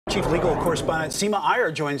Chief Legal Correspondent Seem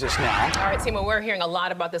Iyer joins us now. All right, Seema, we're hearing a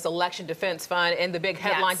lot about this election defense fund, and the big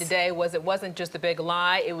headline today was it wasn't just the big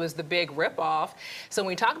lie, it was the big ripoff. So when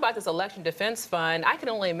we talk about this election defense fund, I can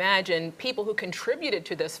only imagine people who contributed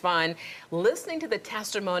to this fund listening to the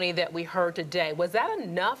testimony that we heard today. Was that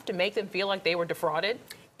enough to make them feel like they were defrauded?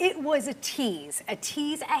 It was a tease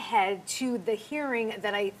ahead to the hearing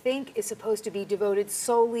that I think is supposed to be devoted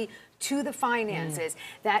solely to the finances.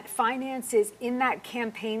 That finances in that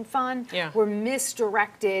campaign fund were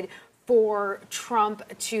misdirected for Trump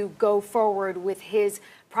to go forward with his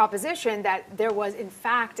proposition that there was, in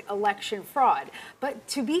fact, election fraud. But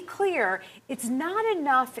to be clear, it's not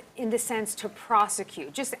enough in the sense to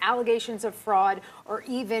prosecute. Just allegations of fraud or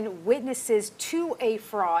even witnesses to a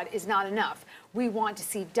fraud is not enough. We want to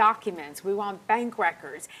see documents, we want bank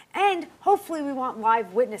records, and hopefully we want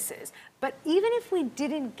live witnesses. But even if we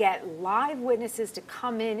didn't get live witnesses to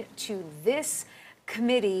come in to this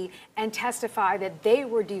committee and testify that they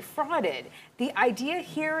were defrauded, the idea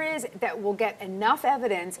here is that we'll get enough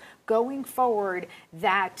evidence going forward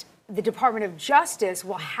that the Department of Justice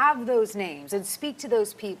will have those names and speak to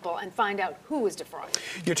those people and find out who was defrauded.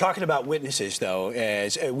 You're talking about witnesses, though,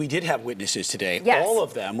 as we did have witnesses today. Yes. All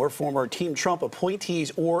of them were former Team Trump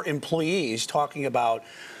appointees or employees talking about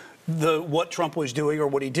what Trump was doing or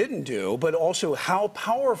what he didn't do, but also how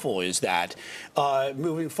powerful is that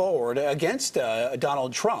moving forward against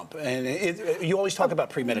Donald Trump? And you always talk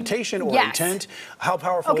about premeditation or intent. How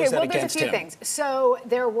powerful is that against him? Okay, well, there's a few things. So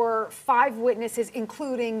there were 5 witnesses,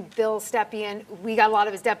 including Bill Stepien. We got a lot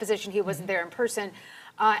of his deposition. He wasn't there in person.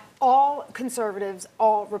 All conservatives,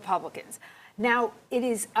 all Republicans. Now, it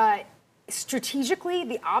is strategically,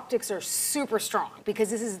 the optics are super strong because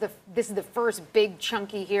this is the first big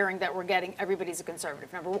chunky hearing that we're getting. Everybody's a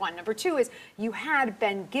conservative, number one. Number two is you had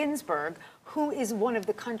Ben Ginsburg, who is one of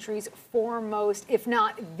the country's foremost, if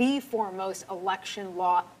not the foremost, election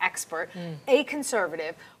law expert, a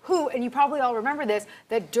conservative, who, and you probably all remember this,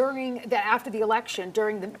 that after the election,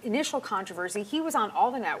 during the initial controversy, he was on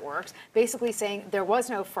all the networks basically saying there was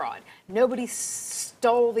no fraud. Nobody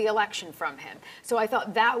stole the election from him. So I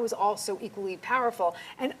thought that was also equally powerful.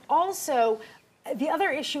 And also, the other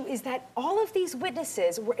issue is that all of these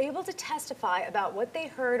witnesses were able to testify about what they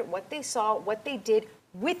heard, what they saw, what they did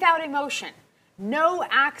without emotion. No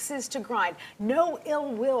axes to grind, no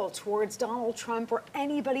ill will towards Donald Trump or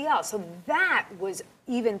anybody else. So that was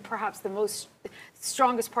even perhaps the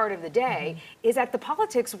strongest part of the day, is that the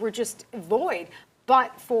politics were just void,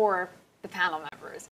 but for the panel members.